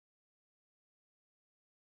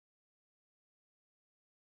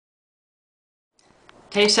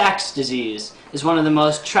Tay-Sachs disease is one of the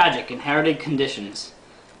most tragic inherited conditions.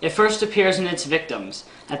 It first appears in its victims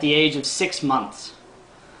at the age of 6 months.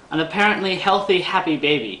 An apparently healthy, happy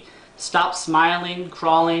baby stops smiling,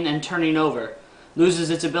 crawling, and turning over, loses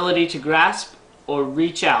its ability to grasp or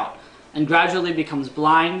reach out, and gradually becomes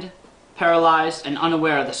blind, paralyzed, and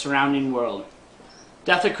unaware of the surrounding world.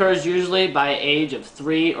 Death occurs usually by age of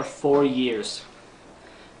 3 or 4 years.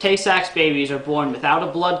 Tay-Sachs babies are born without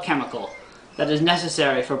a blood chemical that is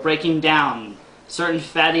necessary for breaking down certain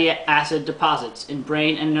fatty acid deposits in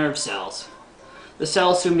brain and nerve cells. The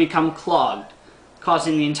cells soon become clogged,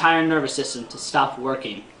 causing the entire nervous system to stop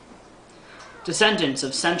working. Descendants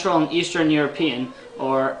of Central and Eastern European,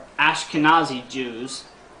 or Ashkenazi Jews,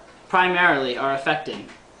 primarily are affected,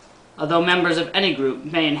 although members of any group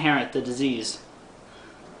may inherit the disease.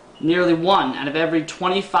 Nearly 1 out of every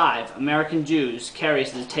 25 American Jews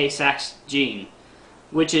carries the Tay-Sachs gene,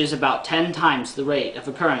 which is about 10 times the rate of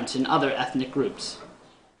occurrence in other ethnic groups.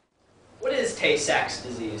 What is Tay-Sachs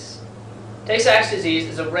disease? Tay-Sachs disease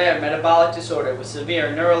is a rare metabolic disorder with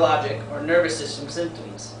severe neurologic or nervous system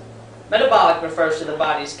symptoms. Metabolic refers to the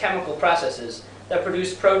body's chemical processes that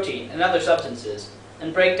produce protein and other substances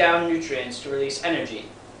and break down nutrients to release energy.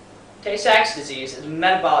 Tay-Sachs disease is a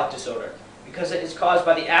metabolic disorder because it is caused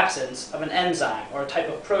by the absence of an enzyme or a type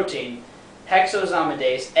of protein,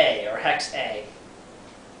 hexosaminidase A, or Hex-A.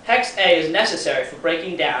 Hex-A is necessary for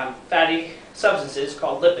breaking down fatty substances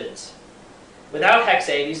called lipids. Without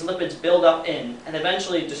Hex-A, these lipids build up in and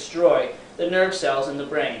eventually destroy the nerve cells in the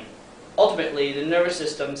brain. Ultimately, the nervous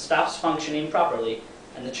system stops functioning properly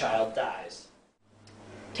and the child dies.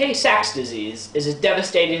 Tay-Sachs disease is a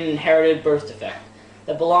devastating inherited birth defect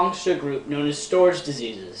that belongs to a group known as storage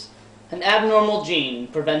diseases. An abnormal gene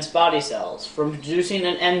prevents body cells from producing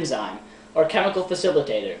an enzyme or chemical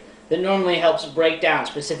facilitator that normally helps break down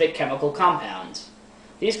specific chemical compounds.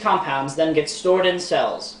 These compounds then get stored in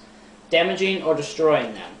cells, damaging or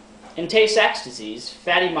destroying them. In Tay-Sachs disease,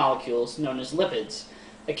 fatty molecules, known as lipids,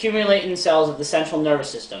 accumulate in cells of the central nervous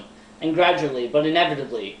system and gradually but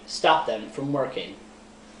inevitably stop them from working.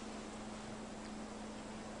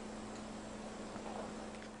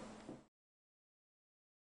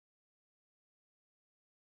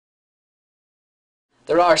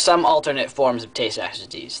 There are some alternate forms of Tay-Sachs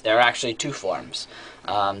disease. There are actually 2 forms.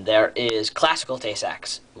 There is classical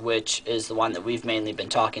Tay-Sachs, which is the one that we've mainly been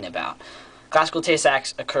talking about. Classical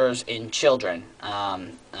Tay-Sachs occurs in children,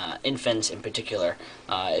 infants in particular.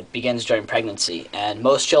 It begins during pregnancy, and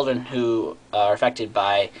most children who are affected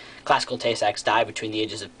by classical Tay-Sachs die between the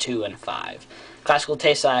ages of 2 and 5. Classical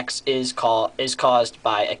Tay-Sachs is caused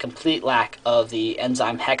by a complete lack of the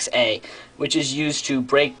enzyme Hex-A, which is used to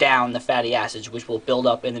break down the fatty acids which will build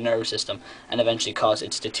up in the nervous system and eventually cause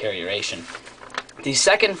its deterioration. The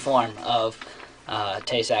second form of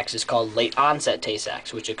Tay-Sachs is called late-onset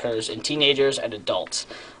Tay-Sachs, which occurs in teenagers and adults.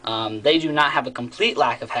 They do not have a complete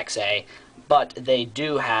lack of Hex-A, but they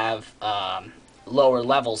do have lower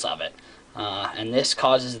levels of it. And this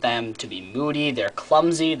causes them to be moody, they're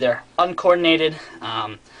clumsy, they're uncoordinated,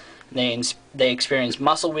 they experience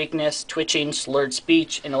muscle weakness, twitching, slurred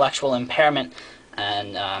speech, intellectual impairment,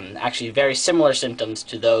 and actually very similar symptoms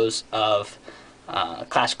to those of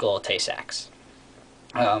classical Tay-Sachs.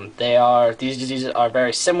 These diseases are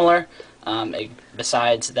very similar,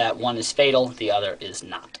 besides that one is fatal, the other is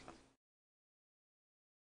not.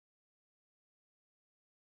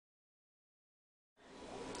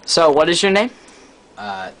 So, what is your name?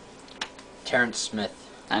 Terrence Smith.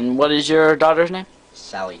 And what is your daughter's name?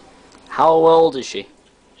 Sally. How old is she?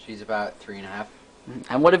 She's about 3.5.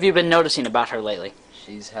 And what have you been noticing about her lately?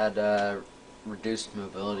 She's had reduced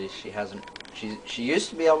mobility. She used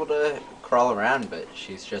to be able to crawl around, but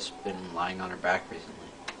she's just been lying on her back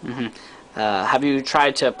recently. Have you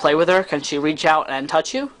tried to play with her? Can she reach out and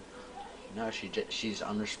touch you? No, she's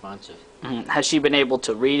unresponsive. Has she been able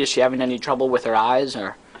to read? Is she having any trouble with her eyes,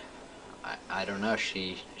 or? I don't know.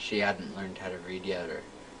 She hadn't learned how to read yet, or.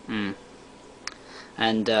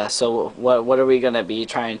 And so what are we gonna be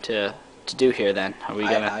trying to do here then? Are we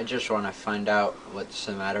gonna? I just want to find out what's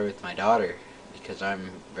the matter with my daughter, because I'm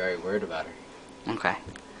very worried about her. Okay.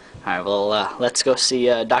 All right. Well, let's go see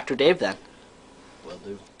Dr. Dave then. Will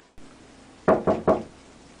do.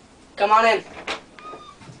 Come on in.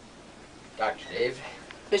 Dr. Dave.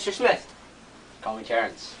 Mr. Smith. Call me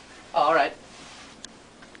Terrence. Oh, all right.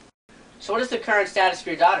 So what is the current status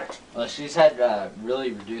for your daughter? Well, she's had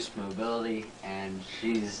really reduced mobility, and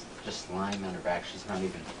she's just lying on her back. She's not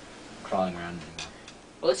even crawling around anymore.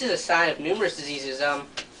 Well, this is a sign of numerous diseases. Have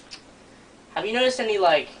you noticed any,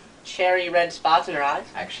 like, cherry red spots in her eyes?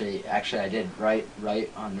 Actually, I did right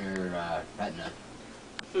on her retina.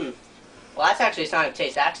 Well, that's actually a sign of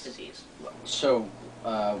Tay-Sachs disease. So,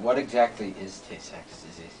 what exactly is Tay-Sachs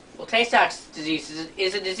disease? Well, Tay-Sachs disease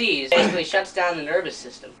is a disease that basically shuts down the nervous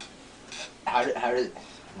system. How does it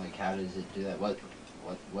do that?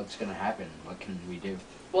 What's gonna happen? What can we do?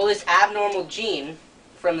 Well, this abnormal gene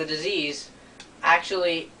from the disease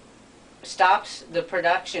actually stops the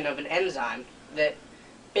production of an enzyme that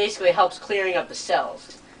basically helps clearing up the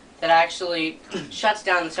cells, that actually shuts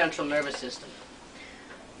down the central nervous system.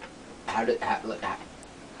 I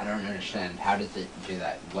don't understand. How does it do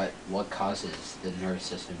that? What causes the nervous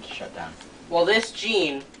system to shut down? Well, this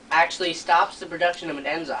gene actually stops the production of an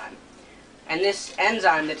enzyme. And this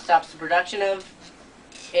enzyme that stops the production of,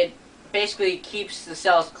 it basically keeps the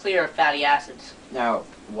cells clear of fatty acids. Now,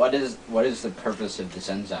 what is the purpose of this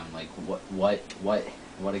enzyme? Like,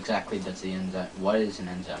 what exactly does the enzyme? What is an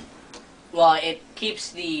enzyme? Well, it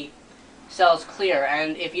keeps the cells clear,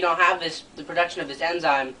 and if you don't have the production of this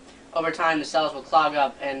enzyme, over time the cells will clog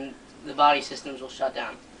up and the body systems will shut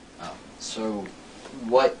down. Oh, so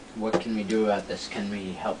what can we do about this? Can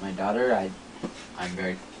we help my daughter? I'm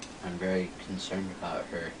very concerned about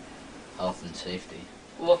her health and safety.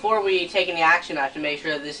 Well, before we take any action, I have to make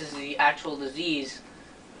sure that this is the actual disease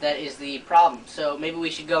that is the problem. So maybe we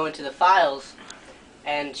should go into the files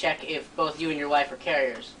and check if both you and your wife are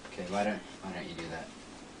carriers. Okay, why don't you do that?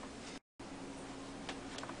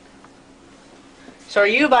 So are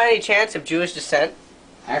you by any chance of Jewish descent?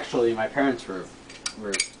 Actually, my parents were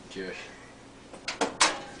Jewish.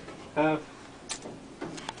 Well,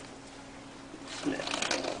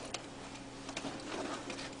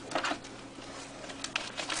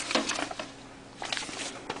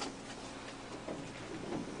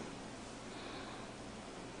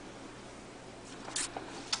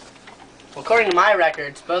 according to my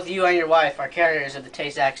records, both you and your wife are carriers of the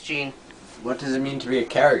Tay-Sachs gene. What does it mean to be a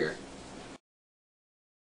carrier?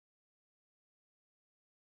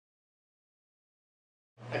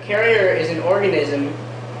 A carrier is an organism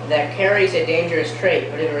that carries a dangerous trait,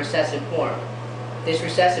 but in a recessive form. This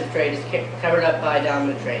recessive trait is covered up by a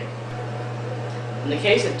dominant trait. In the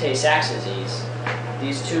case of Tay-Sachs disease,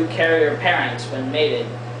 these two carrier parents, when mated,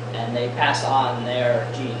 and they pass on their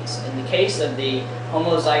genes. In the case of the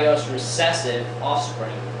homozygous recessive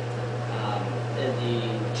offspring,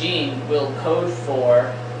 the gene will code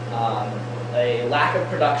for a lack of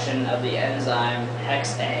production of the enzyme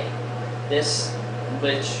hex A. This,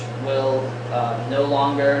 which will no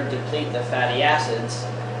longer deplete the fatty acids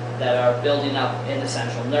that are building up in the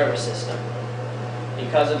central nervous system.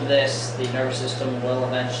 Because of this, the nervous system will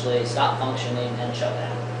eventually stop functioning and shut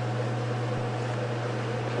down.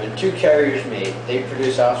 When two carriers mate, they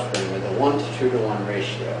produce offspring with a 1 to 2 to 1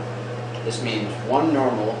 ratio. This means one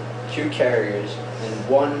normal, two carriers, and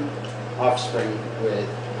one offspring with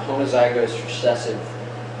homozygous recessive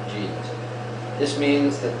genes. This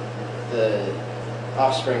means that the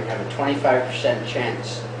offspring have a 25%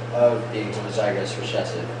 chance of being homozygous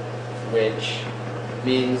recessive, which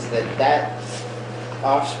means that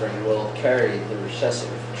offspring will carry the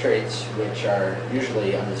recessive traits, which are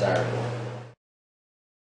usually undesirable.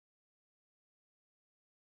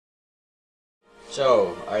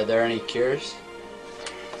 So, are there any cures?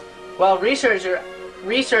 Well,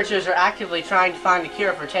 researchers are actively trying to find a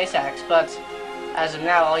cure for Tay-Sachs, but as of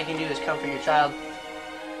now, all you can do is comfort your child.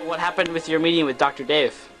 What happened with your meeting with Dr.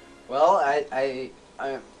 Dave? Well,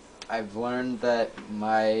 I've learned that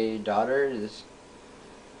my daughter is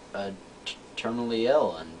terminally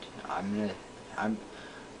ill, and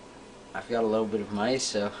I've got a little bit of money,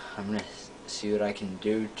 so I'm gonna see what I can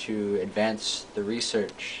do to advance the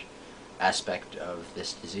research aspect of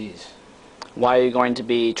this disease. Why are you going to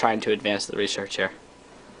be trying to advance the research here?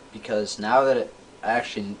 Because now that I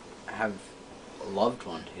actually have a loved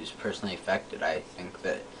one who's personally affected, I think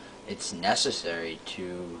that it's necessary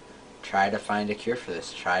to try to find a cure for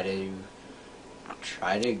this. Try to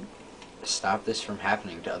stop this from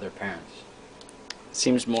happening to other parents.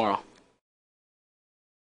 Seems moral.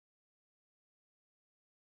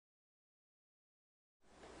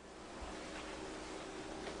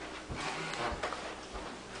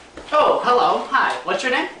 Oh, hello. Hi. What's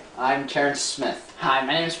your name? I'm Terrence Smith. Hi,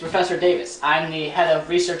 my name is Professor Davis. I'm the head of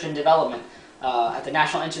research and development at the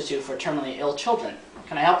National Institute for Terminally Ill Children.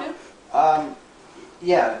 Can I help you? I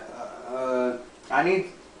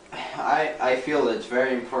feel that it's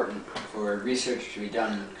very important for research to be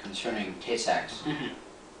done concerning Tay-Sachs.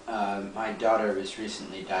 My daughter was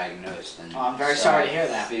recently diagnosed, and I'm very sorry to hear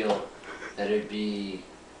that. I feel that it would be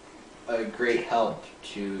a great help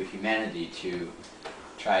to humanity to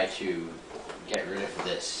try to get rid of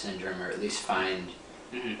this syndrome, or at least find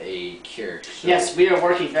a cure. So Yes, we are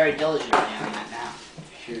working very diligently on that now.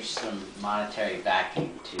 if here's some monetary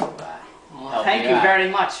backing to Well, help thank you out. very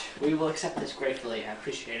much. We will accept this gratefully. I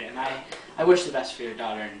appreciate it, and I wish the best for your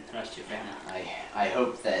daughter and the rest of your family. I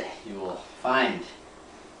hope that you will find,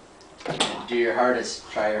 do your hardest,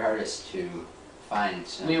 try your hardest to find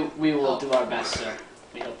some We will help. do our best, sir.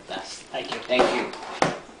 We hope the best. Thank you. Thank you.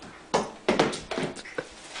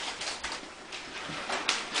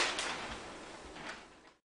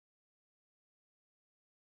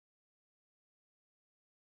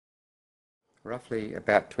 Roughly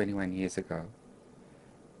about 21 years ago,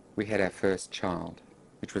 we had our first child,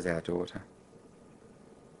 which was our daughter.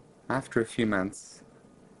 After a few months,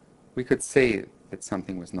 we could see that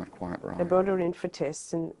something was not quite right. I brought her in for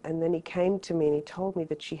tests, and then he came to me and he told me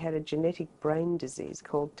that she had a genetic brain disease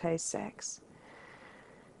called Tay-Sachs.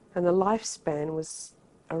 And the lifespan was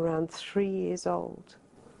around 3 years old.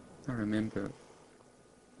 I remember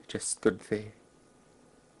we just stood there.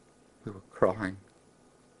 We were crying.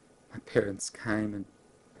 My parents came, and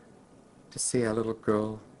to see our little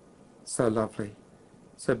girl, so lovely,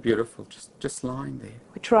 so beautiful, just lying there.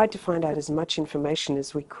 We tried to find out as much information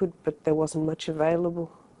as we could, but there wasn't much available.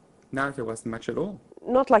 No, there wasn't much at all.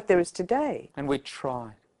 Not like there is today. And we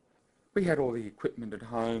tried. We had all the equipment at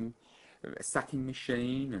home, a sucking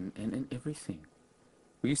machine and everything.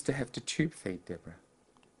 We used to have to tube feed Deborah.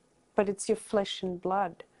 But it's your flesh and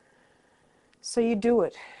blood. So you do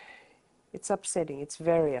it. It's upsetting. It's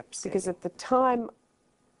very upsetting. Because at the time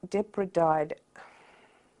Deborah died,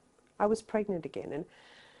 I was pregnant again, and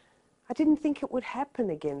I didn't think it would happen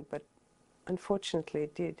again, but unfortunately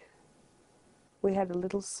it did. We had a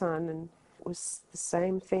little son, and it was the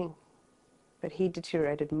same thing, but he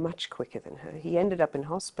deteriorated much quicker than her. He ended up in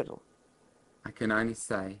hospital. I can only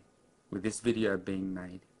say, with this video being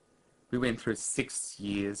made, we went through 6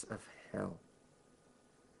 years of hell.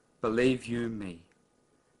 Believe you me,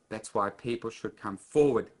 that's why people should come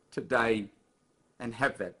forward today and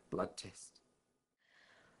have that blood test.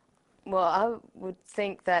 Well, I would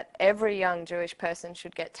think that every young Jewish person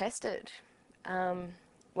should get tested.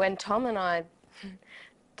 When Tom and I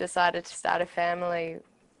decided to start a family,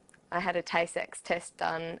 I had a Tay-Sachs test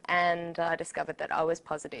done and I discovered that I was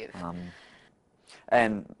positive.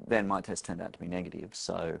 And then my test turned out to be negative,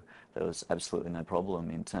 so there was absolutely no problem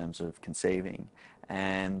in terms of conceiving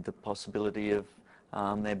and the possibility of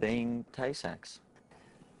there being Tay-Sachs.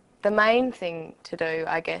 The main thing to do,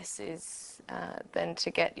 I guess, is then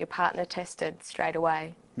to get your partner tested straight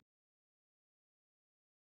away.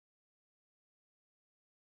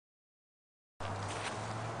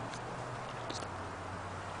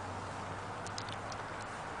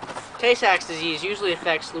 Tay-Sachs disease usually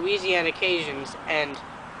affects Louisiana Cajuns and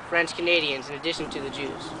French Canadians in addition to the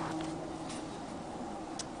Jews.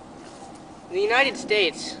 In the United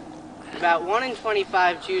States, about 1 in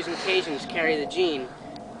 25 Jews and Cajuns carry the gene,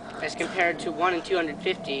 as compared to 1 in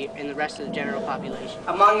 250 in the rest of the general population.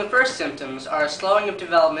 Among the first symptoms are a slowing of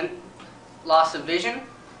development, loss of vision,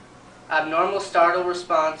 abnormal startle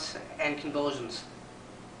response, and convulsions.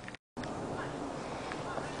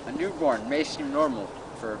 A newborn may seem normal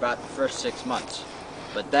for about the first 6 months,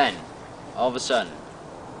 but then, all of a sudden,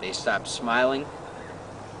 they stop smiling,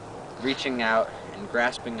 reaching out and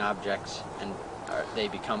grasping objects, and they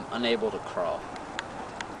become unable to crawl.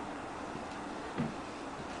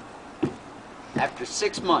 After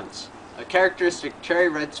 6 months, a characteristic cherry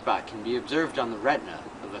red spot can be observed on the retina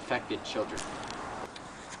of affected children.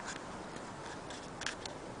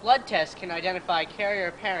 Blood tests can identify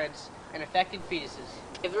carrier parents and affected fetuses.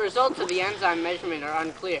 If the results of the enzyme measurement are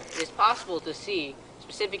unclear, it is possible to see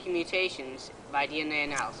specific mutations by DNA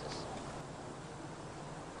analysis.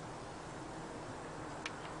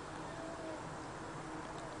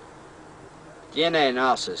 DNA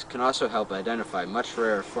analysis can also help identify much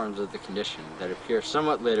rarer forms of the condition that appear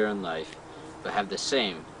somewhat later in life, but have the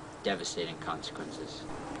same devastating consequences.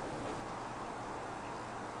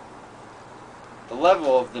 The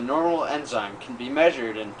level of the normal enzyme can be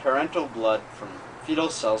measured in parental blood from fetal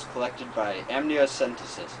cells collected by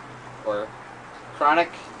amniocentesis, or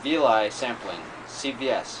chronic villi sampling,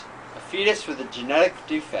 CVS. A fetus with a genetic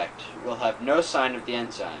defect will have no sign of the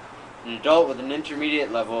enzyme. An adult with an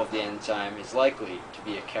intermediate level of the enzyme is likely to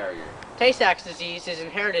be a carrier. Tay-Sachs disease is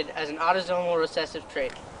inherited as an autosomal recessive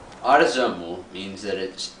trait. Autosomal means that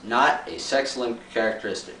it's not a sex-linked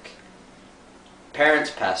characteristic. Parents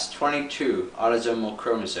pass 22 autosomal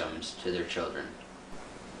chromosomes to their children.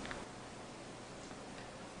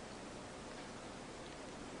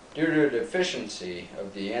 Due to a deficiency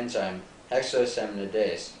of the enzyme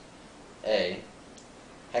hexosaminidase A,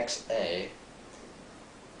 hex A,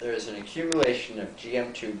 there is an accumulation of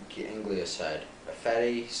GM2 ganglioside, a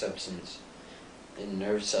fatty substance in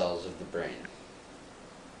nerve cells of the brain.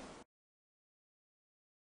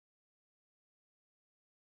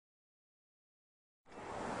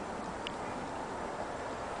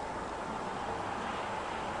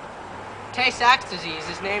 Tay-Sachs disease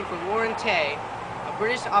is named for Warren Tay, a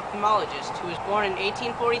British ophthalmologist who was born in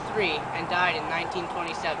 1843 and died in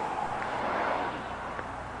 1927.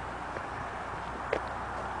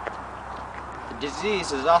 The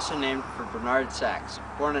disease is also named for Bernard Sachs,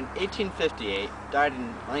 born in 1858, died in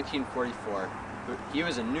 1944. He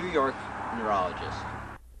was a New York neurologist.